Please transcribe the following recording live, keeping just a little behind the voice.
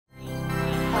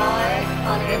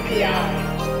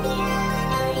NPI.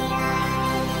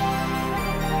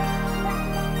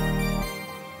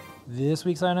 This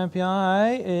week's on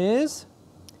NPI is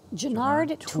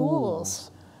Jannard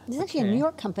Tools. This is actually a Okay. New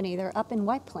York company. They're up in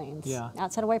White Plains,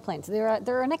 outside of White Plains. They're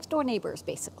our next door neighbors,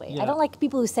 basically. Yeah. I don't like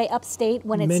people who say upstate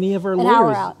when it's many of our an lawyers.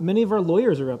 hour out. Many of our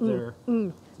lawyers are up there.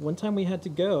 One time we had to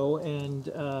go and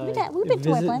we've been to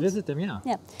White Plains. visit them. Yeah.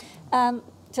 Yeah.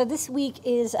 So this week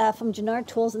is from Jannard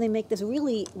Tools, and they make this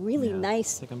really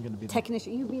nice I think I'm gonna be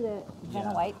technician. You be the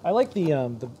Vanna White. I like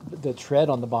the tread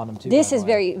on the bottom too. This by is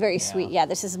the way. very sweet. Yeah,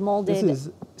 this is molded. This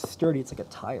is sturdy. It's like a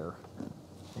tire.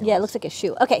 Yeah, it looks like a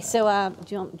shoe. Okay, so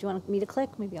do you want me to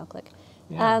click? Maybe I'll click.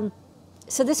 Yeah.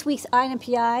 So this week's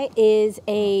INPI is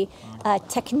a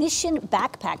technician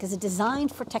backpack. It's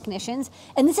designed for technicians,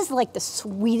 and this is like the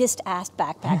sweetest ass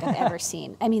backpack I've ever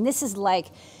seen. I mean, this is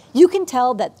like, you can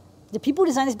tell that the people who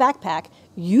design this backpack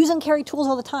use and carry tools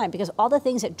all the time, because all the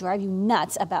things that drive you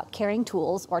nuts about carrying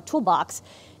tools or toolbox,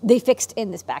 they fixed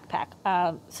in this backpack.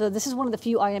 So this is one of the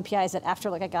few INPIs that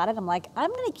after I got it, I'm like, I'm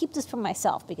going to keep this for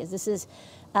myself because this is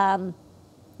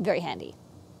very handy.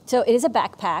 So it is a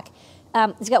backpack.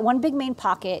 It's got one big main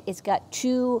pocket. It's got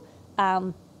two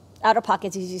outer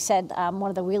pockets. As you said, one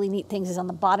of the really neat things is on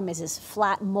the bottom is this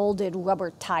flat molded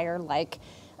rubber tire-like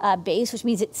base, which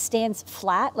means it stands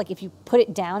flat. Like if you put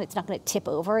it down, it's not going to tip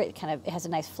over. It has a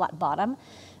nice flat bottom.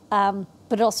 But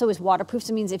it also is waterproof.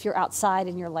 So it means if you're outside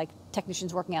and you're like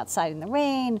technicians working outside in the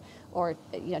rain, or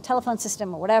telephone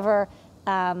system or whatever,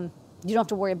 you don't have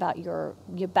to worry about your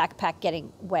backpack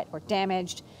getting wet or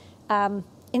damaged.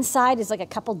 Inside is like a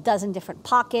couple dozen different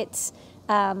pockets.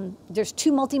 There's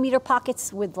two multimeter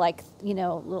pockets with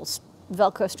little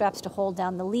Velcro straps to hold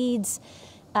down the leads.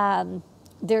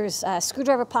 There's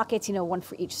screwdriver pockets, one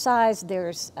for each size.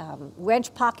 There's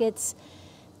wrench pockets.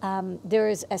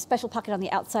 There's a special pocket on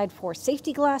the outside for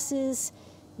safety glasses.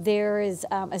 There is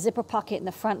a zipper pocket in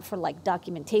the front for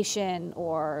documentation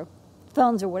or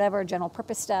phones or whatever, general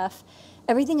purpose stuff.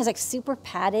 Everything is super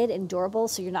padded and durable,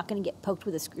 so you're not going to get poked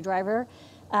with a screwdriver.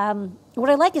 What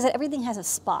I like is that everything has a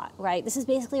spot, right? This is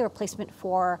basically a replacement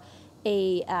for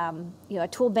a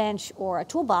tool bench or a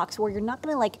toolbox, where you're not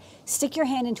going to stick your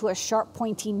hand into a sharp,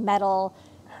 pointy metal,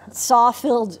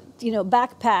 saw-filled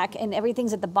backpack and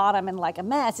everything's at the bottom and a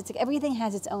mess. It's everything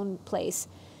has its own place,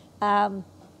 but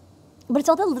it's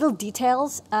all the little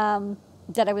details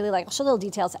that I really like. I'll show the little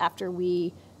details after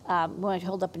when I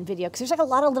hold up in video, because there's a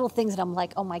lot of little things that I'm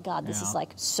like, oh my god, this is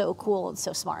so cool and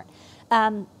so smart.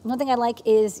 One thing I like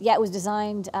is, it was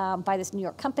designed by this New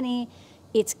York company.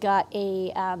 It's got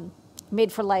a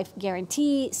made-for-life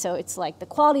guarantee, so it's the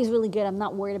quality is really good. I'm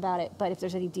not worried about it, but if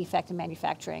there's any defect in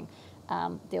manufacturing,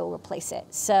 they'll replace it.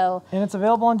 So, and it's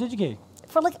available on DigiKey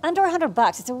for under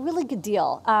 $100. It's a really good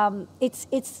deal.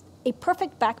 It's a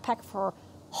perfect backpack for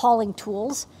hauling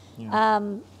tools. Yeah.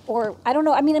 Or I don't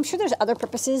know. I mean, I'm sure there's other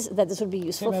purposes that this would be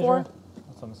useful for.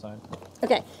 That's on the side.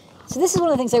 Okay, so this is one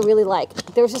of the things I really like.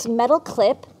 There's this metal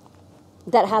clip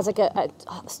that has a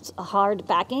hard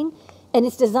backing, and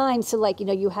it's designed so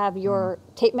you have your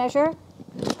tape measure,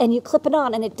 and you clip it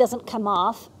on, and it doesn't come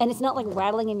off, and it's not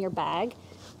rattling in your bag.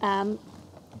 Okay,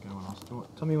 what else?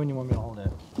 Tell me when you want me to hold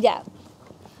it. Yeah.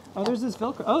 Oh, there's this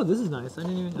Velcro. Oh, this is nice. I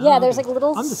didn't even. Yeah, oh, there's okay.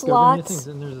 little I'm slots. Things,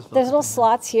 and there's little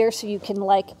slots here, so you can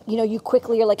you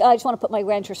quickly, you're I just want to put my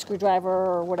wrench or screwdriver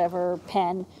or whatever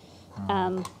pen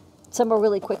somewhere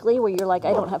really quickly, where you're I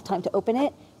don't have time to open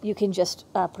it. You can just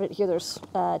put it here. There's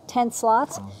 10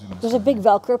 slots. There's a big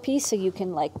Velcro piece, so you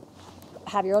can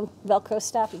have your own Velcro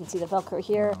stuff. You can see the Velcro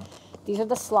here. These are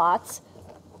the slots.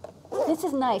 This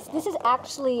is nice. This is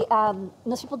actually,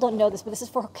 most people don't know this, but this is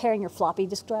for carrying your floppy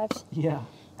disk drives. Yeah.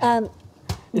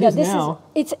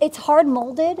 It's hard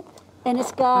molded, and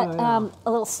it's got a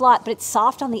little slot, but it's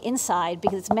soft on the inside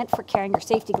because it's meant for carrying your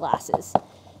safety glasses.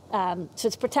 So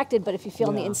it's protected, but if you feel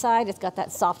on the inside, it's got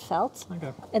that soft felt.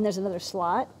 Okay. And there's another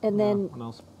slot, and then what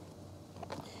else?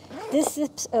 This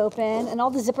zips open, and all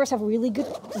the zippers have really good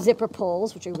zipper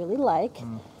pulls, which I really like.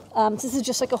 So this is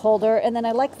just a holder, and then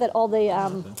I like that all the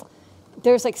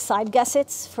there's side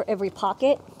gussets for every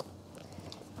pocket.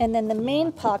 And then the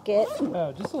main pocket.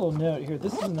 Oh, just a little note here.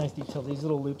 This is a nice detail. These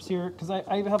little loops here, because I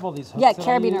have all these hooks. Yeah,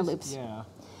 carabiner loops. Yeah.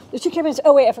 There's two carabiners.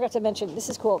 Oh wait, I forgot to mention. This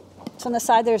is cool. So on the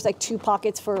side, there's two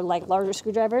pockets for larger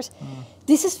screwdrivers.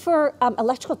 This is for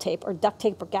electrical tape or duct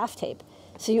tape or gaff tape.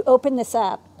 So you open this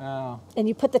up, and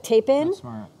you put the tape in, That's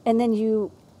smart. and then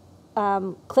you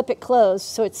clip it closed,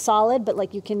 so it's solid.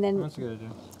 But you can then That's a good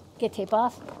idea. Get tape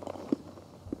off.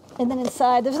 And then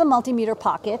inside, there's the multimeter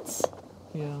pockets.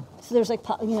 Yeah. So there's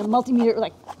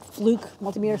multimeter, fluke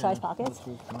multimeter size pockets.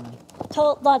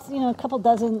 lots, you know, a couple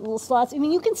dozen little slots. I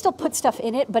mean, you can still put stuff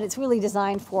in it, but it's really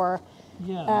designed for.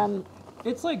 Yeah.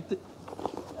 It's like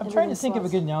I'm trying to think of a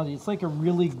good analogy. It's like a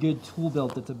really good tool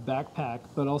belt that's a backpack,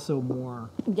 but also more.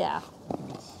 Yeah.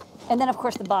 And then, of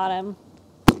course, the bottom.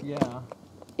 Yeah.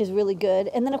 Is really good.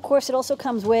 And then, of course, it also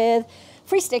comes with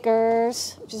free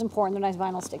stickers, which is important. They're nice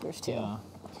vinyl stickers, too. Yeah.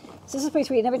 So this is pretty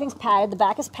sweet. And everything's padded. The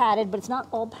back is padded, but it's not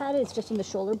all padded. It's just in the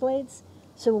shoulder blades,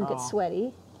 so it won't get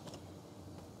sweaty.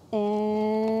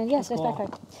 And, yeah, so nice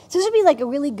backpack. So this would be like a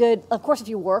really good, of course, if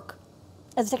you work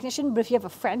as a technician, but if you have a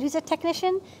friend who's a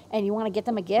technician and you want to get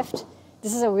them a gift,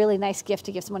 this is a really nice gift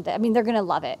to give someone. I mean, they're going to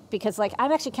love it because, like,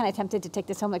 I'm actually kind of tempted to take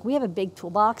this home. Like, we have a big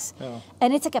toolbox,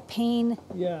 and it's like a pain.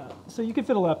 Yeah. So you could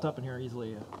fit a laptop in here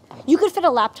easily. You could fit a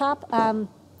laptop.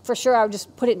 For sure, I would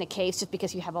just put it in a case just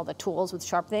because you have all the tools with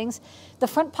sharp things. The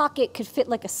front pocket could fit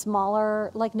like a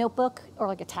smaller, like, notebook or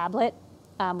like a tablet,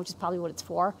 which is probably what it's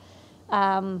for.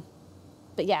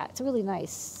 But yeah, it's a really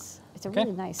nice. It's a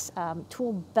really nice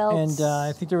tool belt. And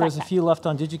I think there was a few left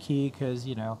on DigiKey because,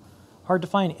 you know, hard to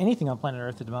find anything on planet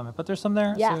Earth at the moment, but there's some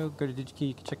there. Yeah. So go to DigiKey,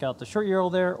 you can check out the short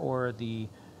URL there or the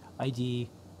ID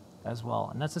as well.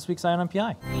 And that's this week's Eye on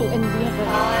MPI. Oh, and we have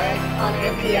Eye on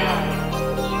MPI.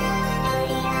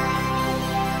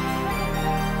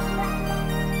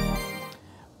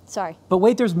 Sorry. But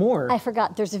wait, there's more. I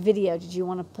forgot. There's a video. Did you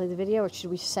want to play the video, or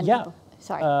should we send Yeah. people?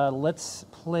 Sorry. Let's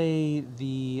play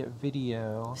the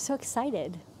video. I'm so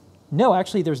excited. No,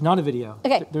 actually, there's not a video.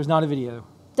 Okay. There's not a video.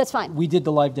 That's fine. We did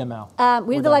the live demo.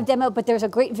 We did the live demo, but there's a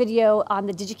great video on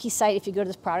the DigiKey site. If you go to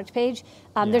this product page,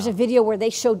 there's a video where they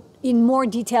showed in more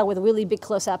detail with really big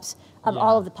close-ups of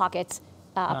all of the pockets.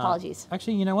 Apologies.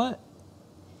 Actually, you know what?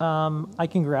 I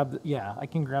can grab. I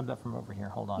can grab that from over here.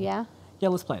 Hold on. Yeah. Yeah,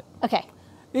 let's play it. Okay.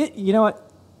 You know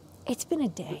what? It's been a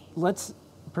day. Let's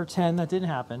pretend that didn't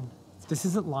happen. This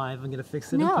isn't live. I'm gonna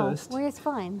fix it in post. No, it's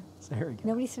fine. So here we go.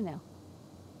 Nobody's to know.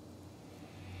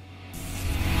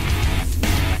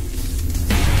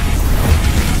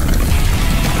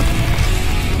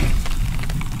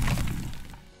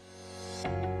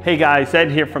 Hey guys,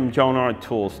 Ed here from Jonard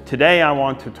Tools. Today I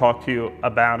want to talk to you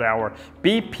about our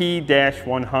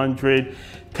BP-100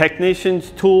 Technician's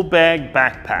Tool Bag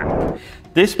Backpack.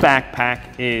 This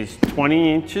backpack is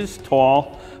 20 inches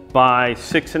tall by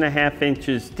 6.5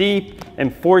 inches deep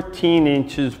and 14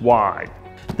 inches wide.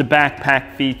 The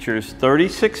backpack features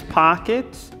 36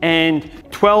 pockets and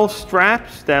 12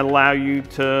 straps that allow you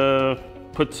to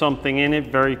put something in it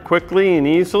very quickly and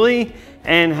easily,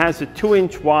 and has a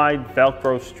 2-inch wide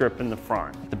Velcro strip in the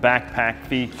front. The backpack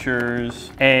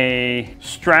features a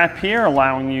strap here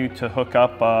allowing you to hook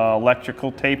up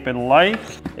electrical tape and light.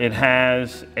 It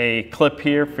has a clip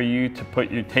here for you to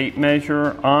put your tape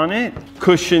measure on it.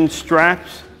 Cushion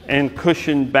straps and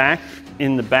cushion back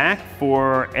in the back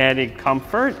for added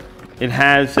comfort. It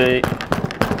has a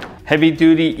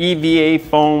heavy-duty EVA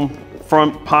foam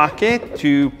front pocket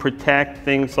to protect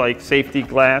things like safety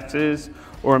glasses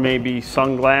or maybe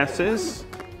sunglasses.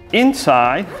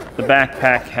 Inside, the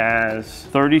backpack has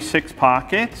 36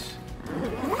 pockets,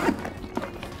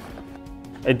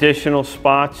 additional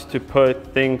spots to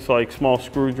put things like small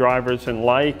screwdrivers and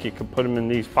like. You can put them in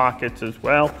these pockets as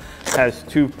well. Has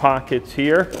 2 pockets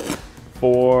here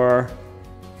for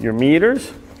your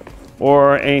meters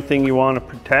or anything you want to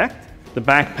protect. The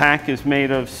backpack is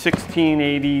made of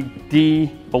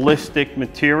 1680D ballistic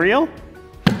material.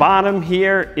 The bottom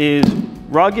here is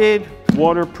rugged,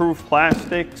 waterproof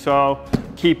plastic, so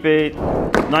keep it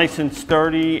nice and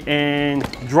sturdy and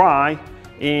dry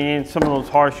in some of those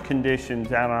harsh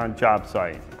conditions out on a job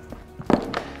site.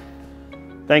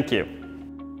 Thank you.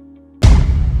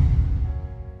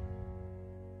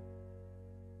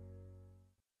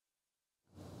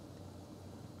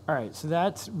 All right, so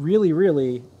that's really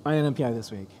Eye on MPI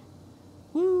this week.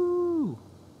 Woo!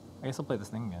 I guess I'll play this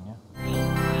thing again, yeah?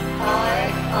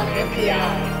 Eye on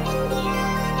MPI.